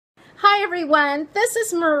Hi everyone, this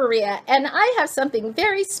is Maria and I have something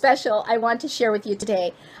very special I want to share with you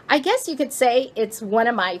today. I guess you could say it's one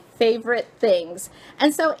of my favorite things.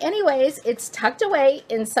 And so anyways, it's tucked away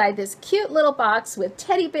inside this cute little box with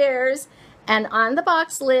teddy bears, and on the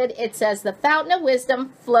box lid it says the fountain of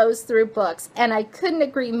wisdom flows through books, and I couldn't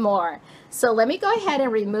agree more. So let me go ahead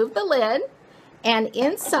and remove the lid, and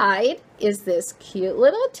inside is this cute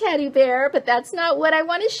little teddy bear, but that's not what I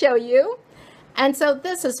want to show you. And so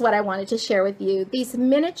this is what I wanted to share with you. These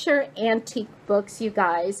miniature antique books, you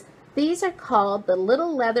guys, these are called the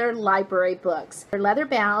Little Leather Library books. They're leather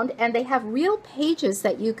bound and they have real pages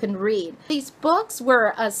that you can read. These books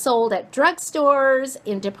were sold at drugstores,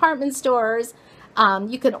 in department stores.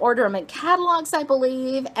 You can order them in catalogs, I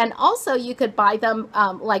believe, and also you could buy them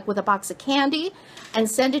like with a box of candy and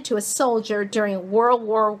send it to a soldier during World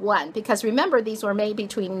War I, because remember, these were made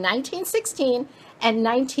between 1916 and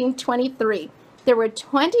 1923. There were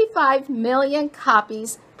 25 million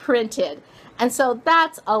copies printed. And so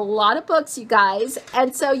that's a lot of books, you guys.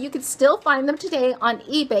 And so you can still find them today on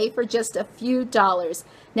eBay for just a few dollars.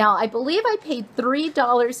 Now, I believe I paid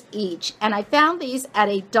 $3 each, and I found these at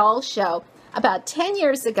a doll show about 10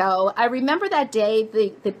 years ago. I remember that day,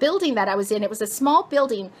 the building that I was in, it was a small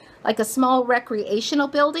building, like a small recreational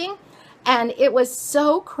building. And it was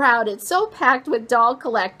so crowded, so packed with doll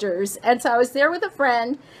collectors. And so I was there with a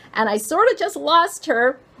friend, and I sort of just lost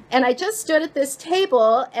her. And I just stood at this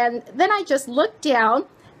table, and then I just looked down,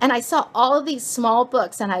 and I saw all of these small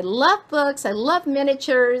books. And I love books, I love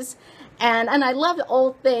miniatures, and I love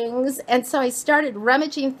old things. And so I started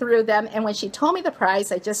rummaging through them. And when she told me the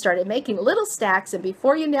price, I just started making little stacks. And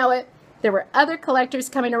before you know it, there were other collectors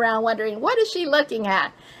coming around wondering, what is she looking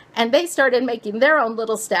at? And they started making their own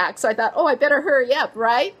little stacks. So I thought, oh, I better hurry up,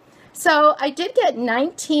 right? So I did get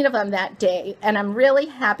 19 of them that day, and I'm really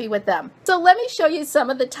happy with them. So let me show you some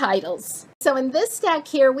of the titles. So in this stack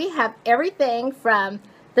here, we have everything from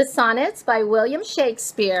the Sonnets by William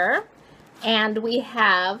Shakespeare, and we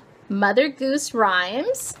have Mother Goose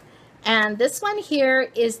Rhymes, and this one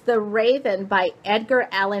here is The Raven by Edgar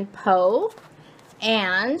Allan Poe,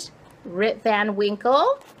 and Rip Van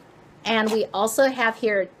Winkle, and we also have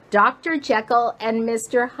here Dr. Jekyll and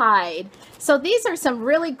Mr. Hyde. So these are some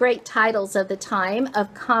really great titles of the time,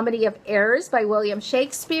 of Comedy of Errors by William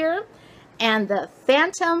Shakespeare, and The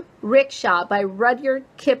Phantom Rickshaw by Rudyard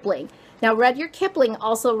Kipling. Now, Rudyard Kipling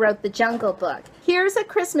also wrote The Jungle Book. Here's A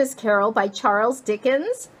Christmas Carol by Charles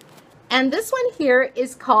Dickens, and this one here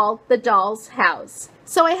is called The Doll's House.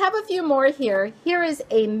 So I have a few more here. Here is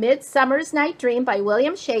A Midsummer's Night Dream by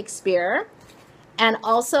William Shakespeare, and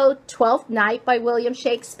also Twelfth Night by William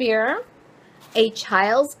Shakespeare, A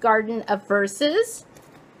Child's Garden of Verses.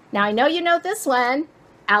 Now I know you know this one,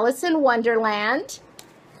 Alice in Wonderland,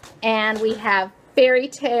 and we have Fairy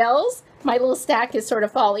Tales. My little stack is sort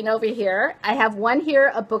of falling over here. I have one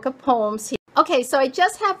here, a book of poems here. Okay, so I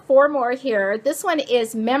just have 4 more here. This one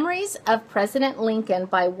is Memories of President Lincoln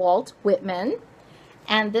by Walt Whitman,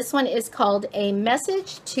 and this one is called A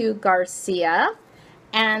Message to Garcia.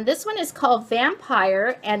 And this one is called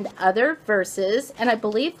Vampire and Other Verses, and I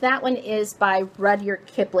believe that one is by Rudyard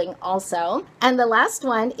Kipling also. And the last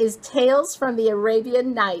one is Tales from the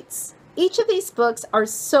Arabian Nights. Each of these books are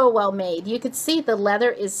so well made. You can see the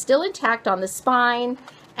leather is still intact on the spine,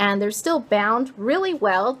 and they're still bound really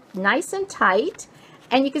well, nice and tight.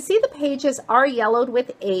 And you can see the pages are yellowed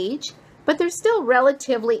with age, but they're still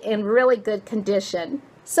relatively in really good condition.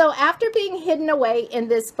 So after being hidden away in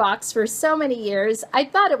this box for so many years, I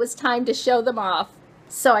thought it was time to show them off.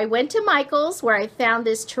 So I went to Michael's, where I found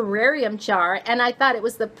this terrarium jar, and I thought it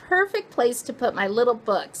was the perfect place to put my little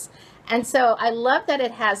books. And so I love that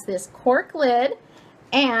it has this cork lid,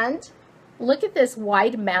 and look at this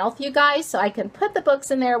wide mouth, you guys, so I can put the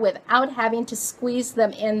books in there without having to squeeze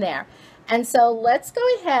them in there. And so let's go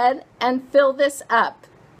ahead and fill this up.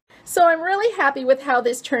 So I'm really happy with how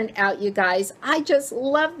this turned out, you guys. I just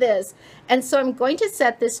love this. And so I'm going to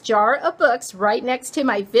set this jar of books right next to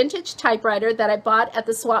my vintage typewriter that I bought at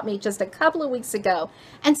the swap meet just a couple of weeks ago.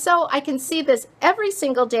 And so I can see this every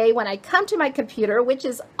single day when I come to my computer, which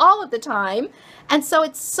is all of the time. And so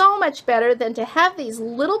it's so much better than to have these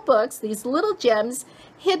little books, these little gems,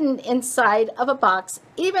 hidden inside of a box,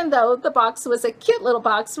 even though the box was a cute little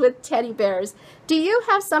box with teddy bears. Do you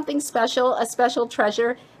have something special, a special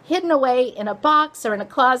treasure, hidden away in a box or in a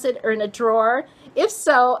closet or in a drawer? If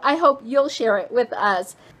so, I hope you'll share it with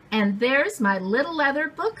us. And there's my little leather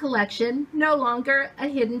book collection, no longer a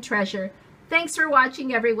hidden treasure. Thanks for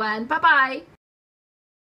watching, everyone. Bye-bye.